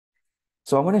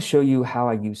So I want to show you how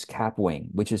I use Kapwing,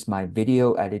 which is my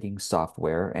video editing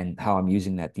software, and how I'm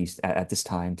using that at this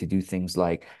time to do things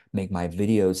like make my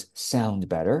videos sound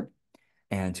better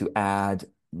and to add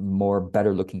more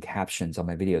better looking captions on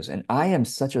my videos. And I am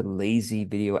such a lazy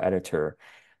video editor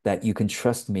that you can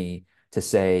trust me to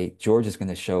say, George is going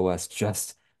to show us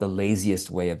just the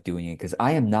laziest way of doing it. Because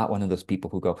I am not one of those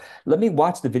people who go, let me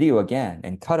watch the video again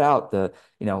and cut out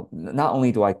not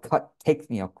only do I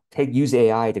use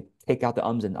AI to take out the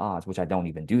ums and ahs, which I don't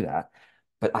even do that,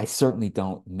 but I certainly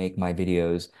don't make my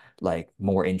videos like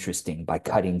more interesting by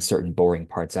cutting certain boring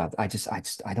parts out. I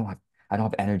don't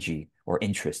have energy or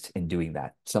interest in doing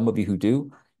that. Some of you who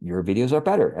do, your videos are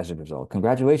better as a result.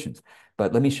 Congratulations.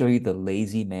 But let me show you the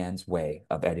lazy man's way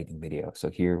of editing video. So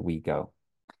here we go.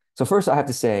 So first I have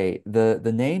to say the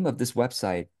name of this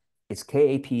website is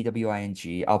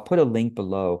Kapwing. I'll put a link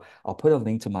below. I'll put a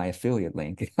link to my affiliate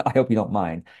link. I hope you don't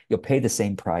mind. You'll pay the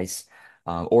same price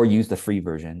or use the free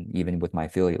version, even with my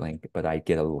affiliate link, but I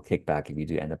get a little kickback if you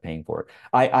do end up paying for it.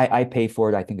 I pay for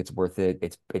it. I think it's worth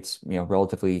it. It's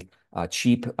relatively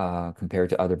cheap compared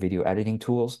to other video editing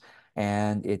tools.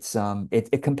 And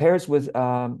it compares with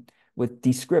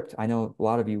Descript. I know a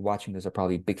lot of you watching this are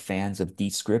probably big fans of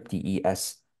Descript, Descript,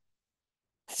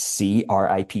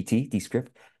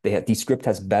 Descript. Descript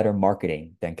has better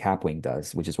marketing than Kapwing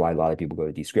does, which is why a lot of people go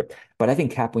to Descript. But I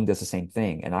think Kapwing does the same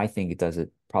thing, and I think it does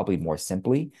it probably more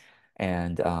simply,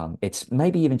 and it's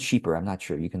maybe even cheaper. I'm not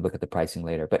sure. You can look at the pricing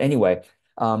later. But anyway,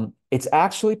 it's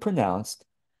actually pronounced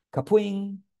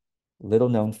Kapwing. Little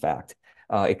known fact.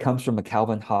 It comes from a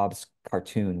Calvin Hobbes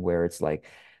cartoon where it's like,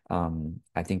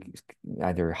 I think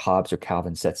either Hobbes or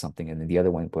Calvin said something, and then the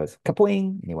other one was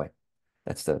Kapwing. Anyway,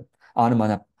 that's the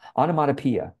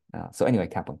onomatopoeia. So anyway,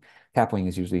 Kapwing. Kapwing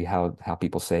is usually how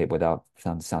people say it without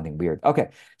sounding weird. Okay,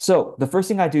 so the first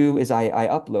thing I do is I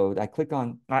upload. I click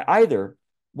on either.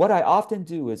 What I often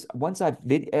do is once I've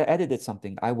edited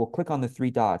something, I will click on the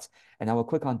three dots and I will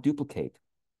click on duplicate.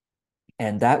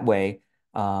 And that way,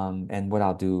 and what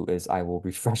I'll do is I will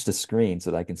refresh the screen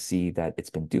so that I can see that it's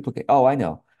been duplicated. Oh, I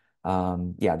know.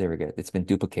 Yeah, there we go. It's been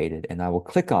duplicated, and I will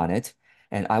click on it,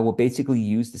 and I will basically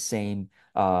use the same.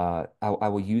 I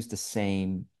will use the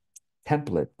same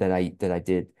template that I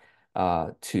did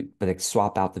but like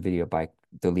swap out the video by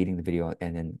deleting the video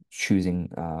and then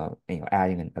choosing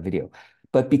adding a video.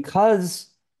 But because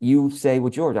you say,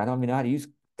 well, George, I don't even know how to use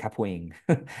Kapwing.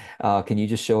 Can you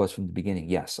just show us from the beginning?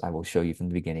 Yes, I will show you from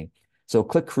the beginning. So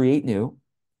click create new,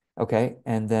 okay,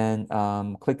 and then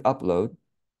click upload.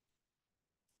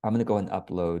 I'm going to go and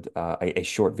upload a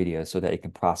short video so that it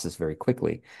can process very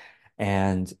quickly.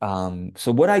 And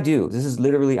so what I do, this is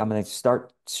literally, I'm going to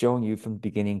start showing you from the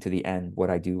beginning to the end what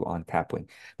I do on Kapwing.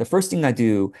 The first thing I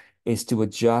do is to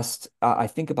adjust, I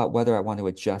think about whether I want to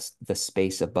adjust the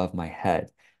space above my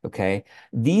head. Okay.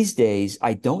 These days,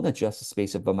 I don't adjust the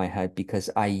space above my head because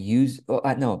I use, oh,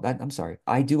 no, I'm sorry.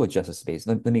 I do adjust the space.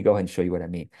 Let me go ahead and show you what I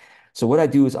mean. So what I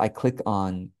do is I click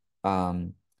on,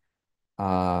 the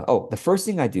first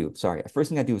thing I do, sorry, first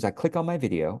thing I do is I click on my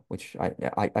video, which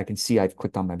I can see I've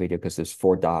clicked on my video because there's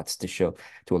four dots to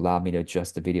allow me to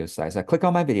adjust the video size. I click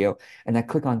on my video and I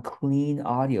click on clean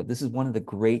audio. This is one of the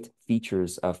great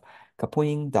features of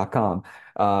kapwing.com.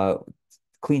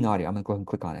 Clean audio. I'm gonna go ahead and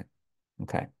click on it.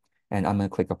 Okay. And I'm gonna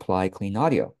click apply clean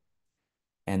audio,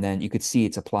 and then you could see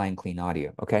it's applying clean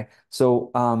audio. Okay. So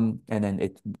and then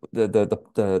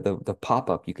the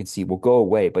pop-up you can see will go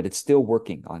away, but it's still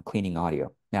working on cleaning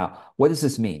audio. Now, what does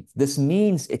this mean? This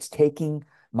means it's taking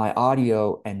my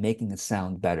audio and making it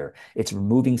sound better. It's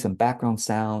removing some background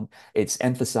sound. It's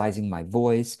emphasizing my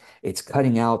voice. It's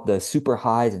cutting out the super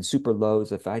highs and super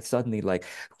lows. If I suddenly like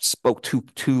spoke too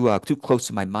close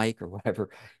to my mic or whatever,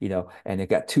 and it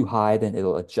got too high, then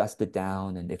it'll adjust it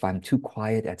down. And if I'm too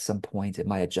quiet at some point, it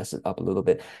might adjust it up a little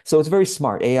bit. So it's very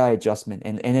smart AI adjustment,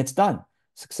 and it's done.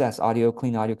 Success,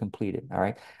 clean audio completed. All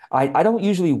right. I don't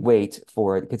usually wait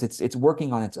for it because it's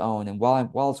working on its own. And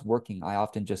while it's working, I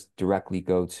often just directly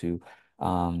go to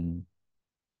um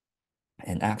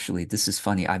and actually this is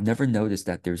funny. I've never noticed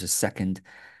that there's a second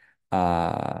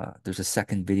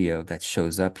video that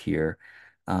shows up here.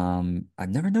 I've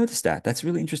never noticed that. That's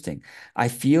really interesting. I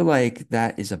feel like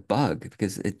that is a bug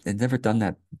because it never done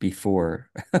that before.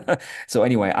 So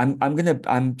anyway,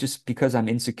 I'm just because I'm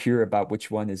insecure about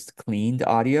which one is cleaned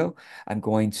audio, I'm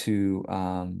going to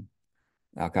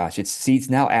oh gosh, it's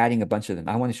now adding a bunch of them.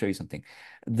 I want to show you something.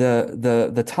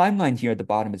 The timeline here at the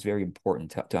bottom is very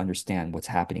important to understand what's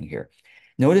happening here.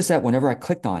 Notice that whenever I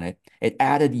clicked on it, it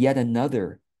added yet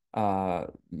another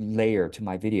layer to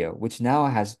my video, which now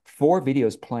has four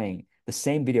videos playing, the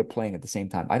same video playing at the same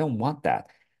time. I don't want that.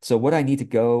 So what I need to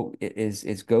go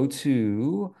is go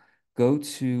to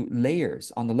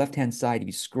layers on the left-hand side. If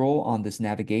you scroll on this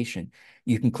navigation,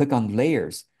 you can click on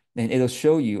layers and it'll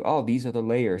show you, oh, these are the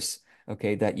layers,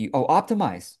 okay, that you, oh,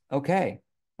 optimize. Okay.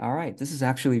 All right. This is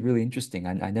actually really interesting.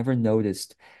 I never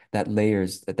noticed that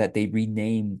layers that they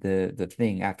rename the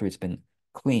thing after it's been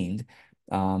cleaned,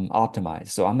 optimized.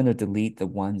 So I'm going to delete the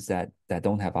ones that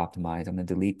don't have optimized. I'm going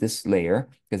to delete this layer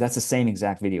because that's the same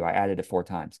exact video. I added it 4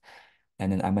 times.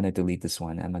 And then I'm going to delete this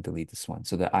one. I'm going to delete this one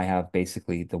so that I have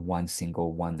basically the one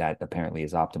single one that apparently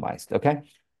is optimized. Okay.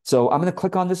 So I'm going to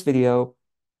click on this video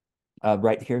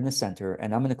right here in the center,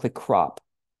 and I'm going to click crop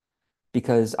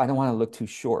because I don't want to look too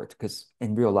short because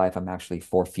in real life, I'm actually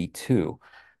 4 feet 2,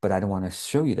 but I don't want to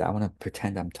show you that. I want to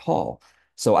pretend I'm tall.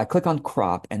 So I click on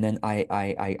crop and then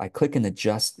I click and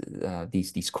adjust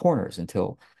these corners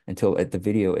until the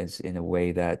video is in a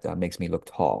way that makes me look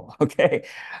tall. Okay.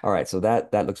 All right. So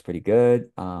that looks pretty good.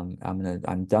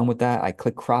 I'm done with that. I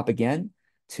click crop again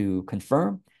to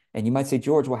confirm. And you might say,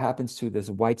 George, what happens to this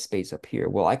white space up here?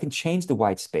 Well, I can change the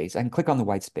white space. I can click on the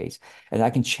white space and I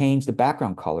can change the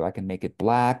background color. I can make it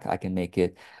black. I can make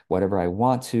it whatever I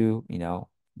want to,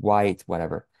 white,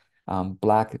 whatever.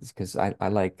 Black is because I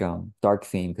like dark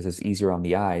theme because it's easier on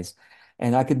the eyes.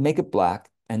 And I could make it black.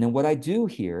 And then what I do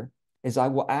here is I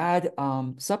will add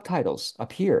subtitles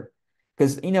up here.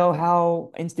 Because you know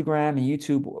how Instagram and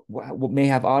YouTube may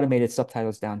have automated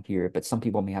subtitles down here, but some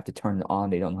people may have to turn it on.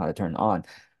 They don't know how to turn it on.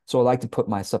 So I like to put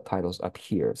my subtitles up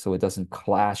here so it doesn't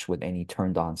clash with any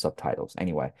turned on subtitles.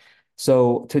 Anyway,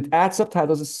 so to add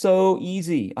subtitles is so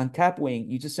easy. On Kapwing,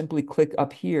 you just simply click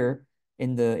up here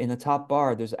in the top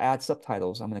bar, there's add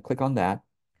subtitles. I'm going to click on that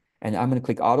and I'm going to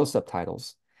click auto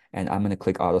subtitles and I'm going to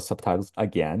click auto subtitles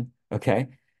again. Okay.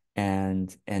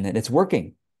 And then it's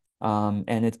working.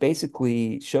 And it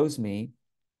basically shows me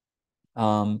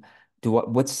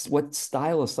what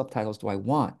style of subtitles do I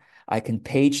want? I can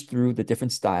page through the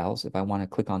different styles if I want to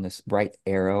click on this right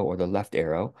arrow or the left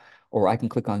arrow, or I can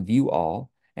click on view all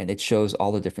and it shows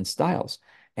all the different styles.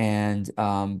 And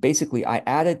basically, I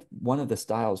added one of the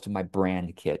styles to my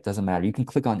brand kit. Doesn't matter. You can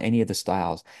click on any of the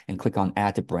styles and click on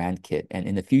add to brand kit. And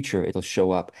in the future, it'll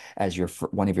show up as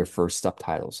one of your first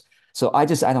subtitles. So I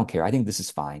don't care. I think this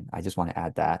is fine. I just want to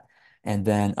add that. And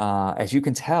then as you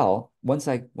can tell, once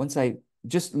I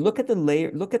just look at the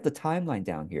layer, look at the timeline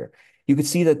down here. You can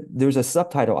see that there's a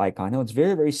subtitle icon. Now it's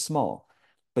very, very small,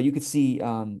 but you can see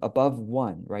above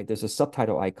one, right? There's a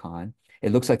subtitle icon.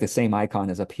 It looks like the same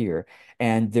icon as up here.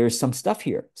 And there's some stuff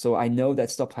here. So I know that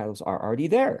subtitles are already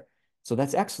there. So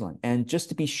that's excellent. And just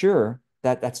to be sure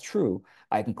that that's true,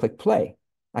 I can click play.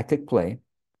 I click play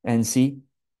and see,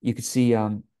 you can see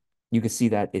you can see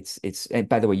that and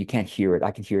by the way, you can't hear it.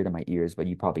 I can hear it in my ears, but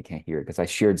you probably can't hear it because I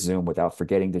shared Zoom without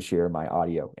forgetting to share my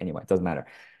audio. Anyway, it doesn't matter.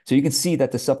 So you can see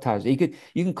that the subtitles, you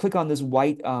can click on this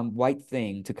white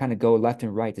thing to kind of go left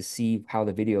and right to see how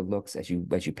the video looks as you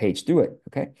page through it.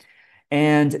 Okay.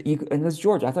 And this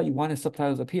George, I thought you wanted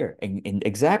subtitles up here. And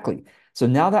exactly. So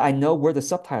now that I know where the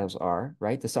subtitles are,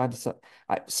 right?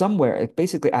 Somewhere,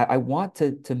 basically, I want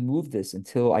to move this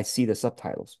until I see the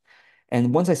subtitles.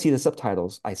 And once I see the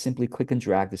subtitles, I simply click and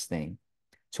drag this thing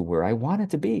to where I want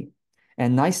it to be.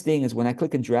 And nice thing is when I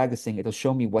click and drag this thing, it'll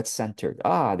show me what's centered.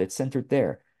 Ah, that's centered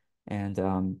there. And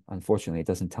unfortunately, it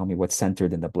doesn't tell me what's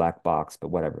centered in the black box, but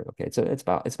whatever. Okay, so it's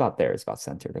about there. It's about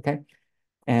centered. Okay.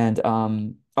 And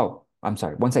oh, I'm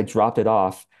sorry. Once I dropped it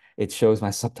off, it shows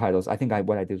my subtitles. I think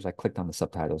what I did was I clicked on the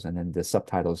subtitles, and then the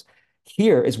subtitles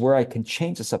here is where I can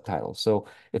change the subtitles. So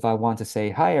if I want to say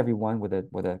hi everyone with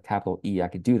a capital E, I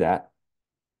could do that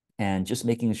and just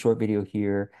making a short video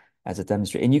here as a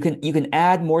demonstration. And you can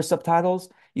add more subtitles.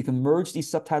 You can merge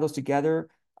these subtitles together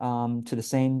to the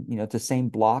same, to the same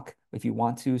block if you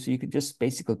want to. So you can just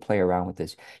basically play around with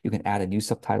this. You can add a new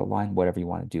subtitle line, whatever you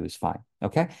want to do is fine.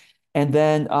 Okay. And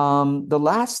then the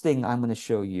last thing I'm going to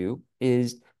show you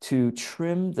is to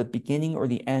trim the beginning or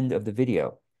the end of the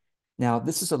video. Now,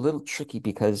 this is a little tricky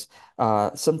because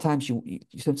sometimes you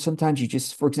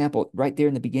just, for example, right there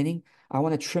in the beginning, I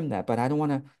want to trim that, but I don't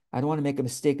want to make a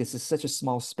mistake. This is such a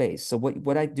small space. So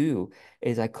what I do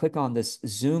is I click on this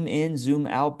zoom in, zoom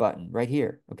out button right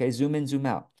here. Okay, zoom in, zoom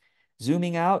out.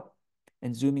 Zooming out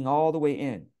and zooming all the way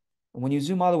in. And when you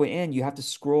zoom all the way in, you have to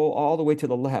scroll all the way to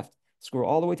the left. Scroll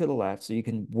all the way to the left so you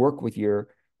can work with your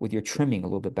trimming a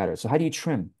little bit better. So how do you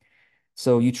trim?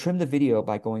 So you trim the video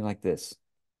by going like this.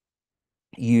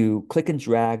 You click and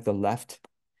drag the left,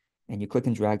 and you click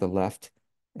and drag the left,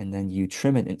 and then you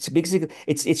trim it. And so basically,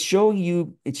 it's showing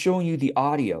you the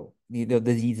audio.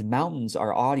 these mountains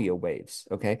are audio waves.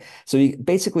 Okay. So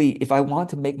basically, if I want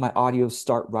to make my audio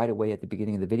start right away at the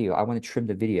beginning of the video, I want to trim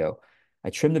the video. I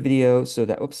trim the video so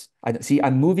that, oops, I see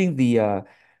I'm moving the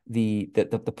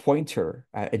pointer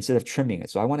instead of trimming it.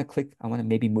 So I want to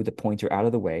maybe move the pointer out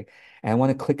of the way, and I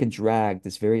want to click and drag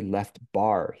this very left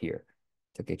bar here.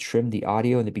 Okay, trim the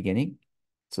audio in the beginning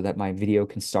so that my video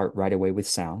can start right away with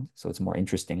sound. So it's more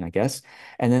interesting, I guess.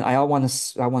 And then I want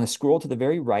to scroll to the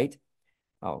very right.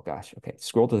 Oh gosh, okay.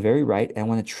 Scroll to the very right, and I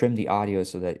want to trim the audio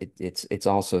so that it's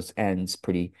also ends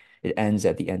pretty. It ends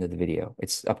at the end of the video.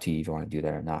 It's up to you if you want to do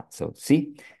that or not. So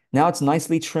see, now it's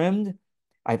nicely trimmed.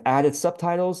 I've added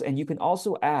subtitles, and you can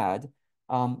also add.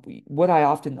 What I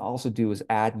often also do is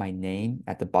add my name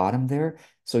at the bottom there.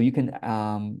 So you can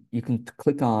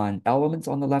click on elements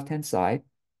on the left-hand side,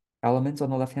 elements on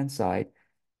the left-hand side,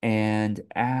 and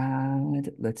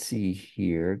add, let's see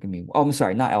here. Give me, oh, I'm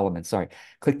sorry, not elements, sorry.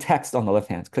 Click text on the left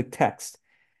hand, click text.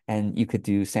 And you could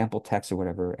do sample text or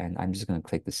whatever. And I'm just going to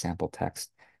click the sample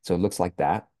text. So it looks like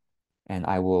that. And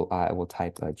I will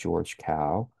type George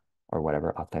Cow or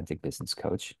whatever, authentic business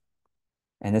coach.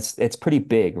 And it's pretty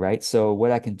big, right? So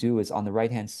what I can do is on the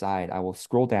right-hand side, I will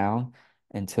scroll down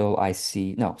until I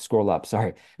see, no, scroll up,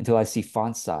 sorry, until I see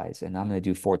font size. And I'm going to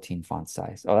do 14 font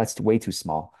size. Oh, that's way too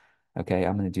small. Okay,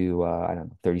 I'm going to do, I don't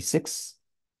know, 36.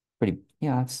 Pretty,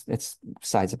 yeah, it's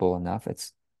sizable enough.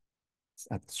 It's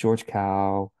George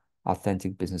Cow,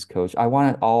 authentic business coach. I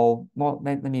want it all, well,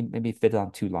 let me maybe fit it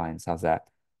on 2 lines. How's that?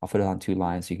 I'll fit it on 2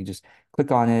 lines. So you can just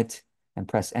click on it and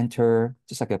press enter,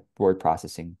 just like a word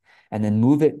processing, and then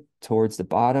move it towards the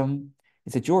bottom.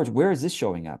 And say, George, where is this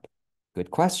showing up?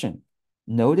 Good question.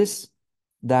 Notice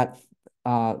that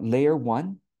layer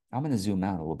one, I'm going to zoom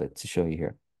out a little bit to show you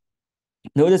here.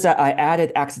 Notice that I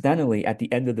added accidentally at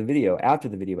the end of the video, after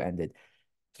the video ended.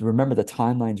 So remember, the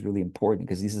timeline is really important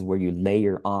because this is where you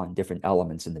layer on different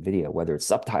elements in the video, whether it's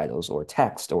subtitles or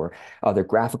text or other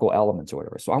graphical elements or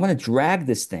whatever. So I'm going to drag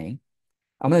this thing.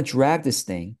 I'm going to drag this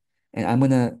thing, and I'm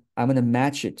gonna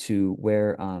match it to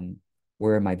where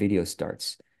my video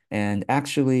starts. And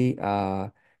actually,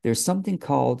 there's something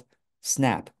called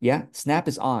snap. Yeah, snap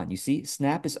is on. You see,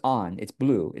 snap is on. It's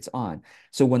blue. It's on.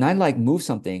 So when I like move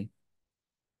something,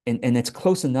 and it's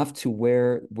close enough to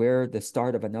where the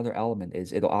start of another element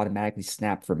is, it'll automatically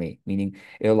snap for me, meaning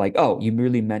it'll like, oh, you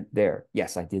really meant there.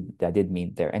 Yes, I did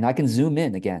mean there. And I can zoom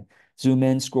in again, zoom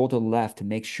in, scroll to the left to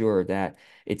make sure that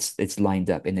it's lined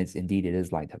up. And it's indeed it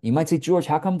is lined up. You might say, George,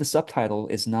 how come the subtitle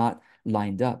is not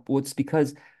lined up? Well, it's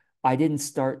because I didn't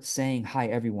start saying hi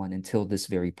everyone until this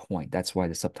very point. That's why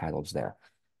the subtitle is there.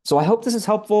 So I hope this is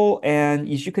helpful. And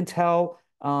as you can tell,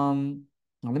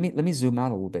 let me zoom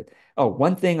out a little bit. Oh,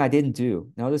 one thing I didn't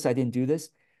do. Notice I didn't do this.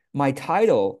 My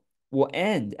title will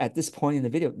end at this point in the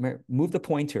video. Move the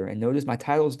pointer and notice my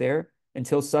title is there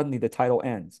until suddenly the title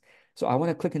ends. So I want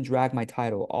to click and drag my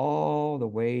title all the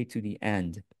way to the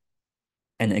end.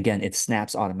 And again, it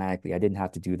snaps automatically. I didn't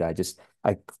have to do that.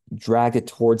 I dragged it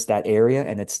towards that area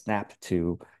and it snapped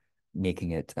to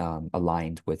making it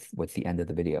aligned with the end of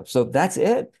the video. So that's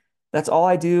it. That's all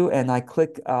I do. And I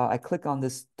click on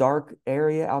this dark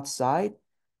area outside,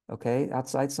 okay,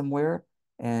 outside somewhere,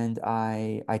 and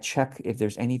I check if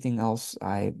there's anything else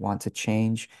I want to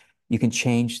change. You can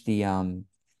change the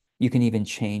you can even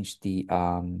change the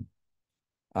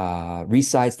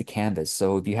resize the canvas.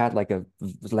 So if you had like a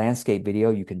landscape video,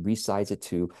 you can resize it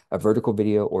to a vertical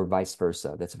video or vice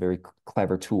versa. That's a very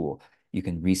clever tool. You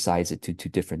can resize it to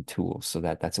different tools. So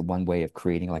that's a one way of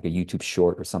creating like a YouTube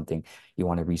short or something. You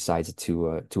want to resize it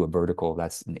to a vertical.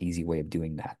 That's an easy way of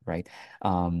doing that, right?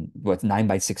 But 9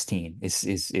 by 16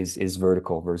 is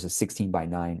vertical versus 16 by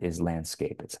 9 is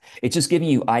landscape. It's just giving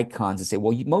you icons to say,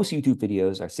 well, most YouTube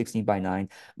videos are 16 by 9.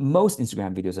 Most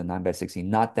Instagram videos are 9 by 16.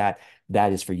 Not that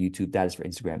is for YouTube, that is for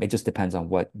Instagram. It just depends on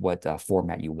what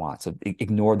format you want. So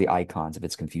ignore the icons if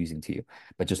it's confusing to you,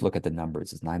 but just look at the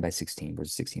numbers. It's 9 by 16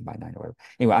 versus 16 by 9 or whatever.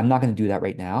 Anyway, I'm not going to do that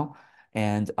right now.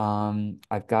 And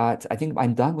I think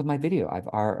I'm done with my video. I've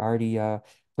already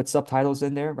put subtitles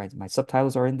in there, right? My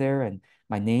subtitles are in there and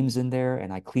my name's in there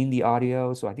and I cleaned the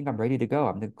audio. So I think I'm ready to go.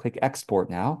 I'm going to click export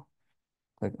now.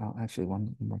 Click, oh, actually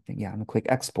one more thing. Yeah, I'm going to click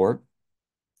export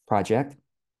project.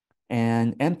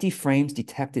 And empty frames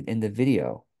detected in the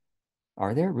video.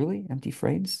 Are there really empty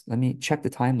frames? Let me check the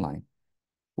timeline.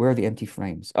 Where are the empty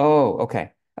frames? Oh,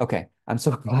 okay. Okay. I'm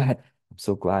so glad. I'm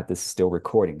so glad this is still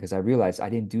recording because I realized I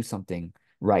didn't do something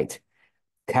right.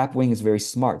 Kapwing is very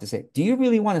smart to say, do you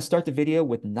really want to start the video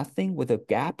with nothing, with a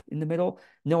gap in the middle?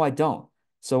 No, I don't.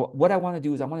 So what I want to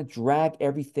do is I want to drag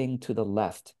everything to the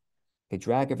left. Okay,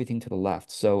 drag everything to the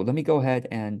left. So let me go ahead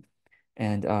and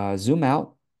zoom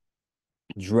out.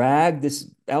 drag this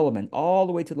element all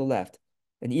the way to the left.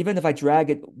 And even if I drag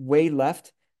it way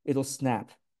left, it'll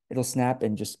snap. It'll snap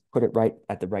and just put it right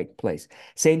at the right place.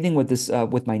 Same thing with this,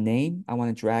 with my name. I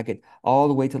want to drag it all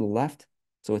the way to the left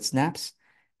so it snaps.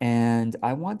 And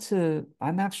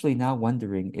I'm actually now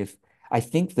wondering if I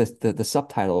think the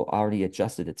subtitle already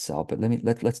adjusted itself, but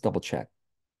let's double check.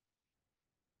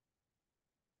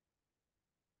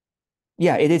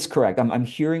 Yeah, it is correct. I'm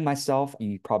hearing myself.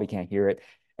 You probably can't hear it,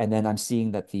 and then I'm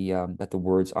seeing that the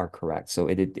words are correct. So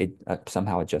it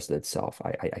somehow adjusted itself.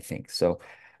 I think so.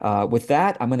 With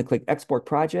that, I'm going to click Export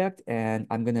Project, and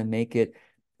I'm going to make it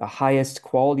the highest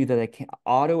quality that I can.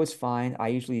 Auto is fine. I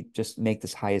usually just make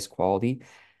this highest quality,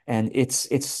 and it's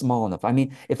small enough. I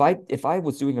mean, if I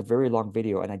was doing a very long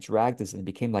video and I dragged this and it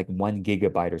became like 1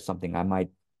 GB or something, I might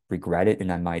regret it,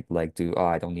 and I might like do, oh,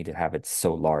 I don't need to have it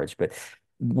so large, but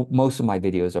most of my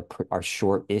videos are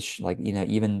short-ish, like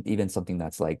even something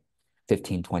that's like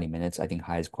 15, 20 minutes. I think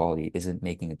highest quality isn't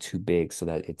making it too big so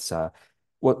that it's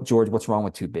what George, what's wrong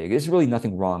with too big? There's really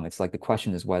nothing wrong. It's like the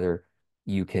question is whether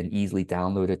you can easily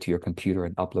download it to your computer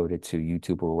and upload it to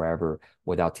YouTube or wherever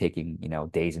without taking,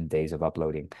 days and days of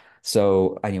uploading.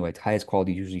 So anyway, highest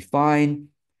quality is usually fine.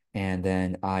 And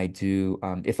then I do,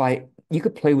 if I, you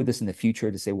could play with this in the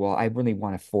future to say, well, I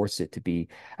want to force it to be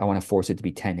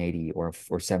 1080 or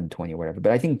 720 or whatever.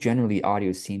 But I think generally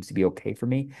audio seems to be okay for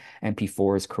me.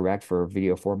 MP4 is correct for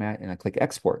video format, and I click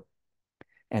export.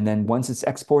 And then once it's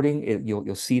exporting,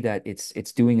 you'll see that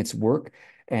it's doing its work,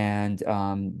 and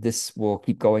this will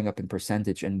keep going up in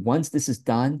percentage. And once this is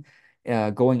done,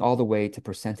 going all the way to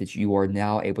percentage, you are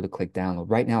now able to click download.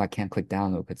 Right now, I can't click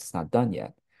download because it's not done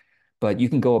yet, but you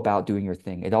can go about doing your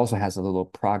thing. It also has a little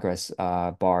progress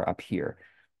bar up here.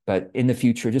 But in the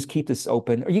future, just keep this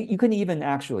open. Or you can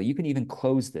even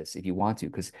close this if you want to.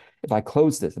 Because if I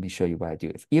close this, let me show you what I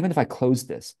do. Even if I close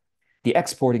this, the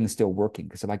exporting is still working.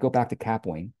 Because if I go back to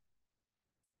Kapwing,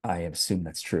 I assume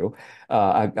that's true.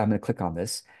 I'm going to click on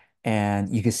this,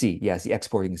 and you can see, yes, the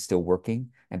exporting is still working.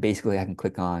 And basically, I can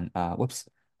click on, whoops,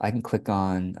 I can click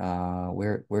on,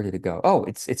 where did it go? Oh,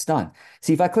 it's done.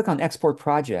 See, if I click on Export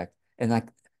Project, and like,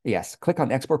 yes, click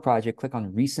on Export Project, click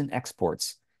on Recent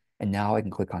Exports, and now I can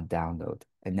click on Download.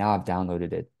 And now I've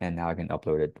downloaded it, and now I can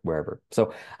upload it wherever.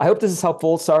 So I hope this is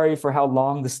helpful. Sorry for how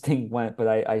long this thing went, but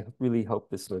I really hope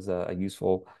this was a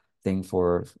useful thing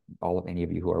for all of any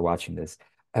of you who are watching this.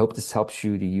 I hope this helps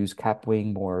you to use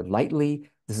Kapwing more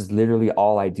lightly. This is literally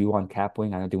all I do on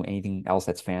Kapwing. I don't do anything else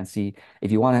that's fancy.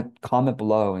 If you want to comment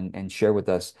below and share with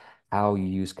us how you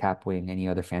use Kapwing, any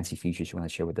other fancy features you want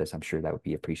to share with us, I'm sure that would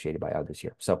be appreciated by others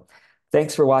here. So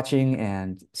thanks for watching,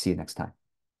 and see you next time.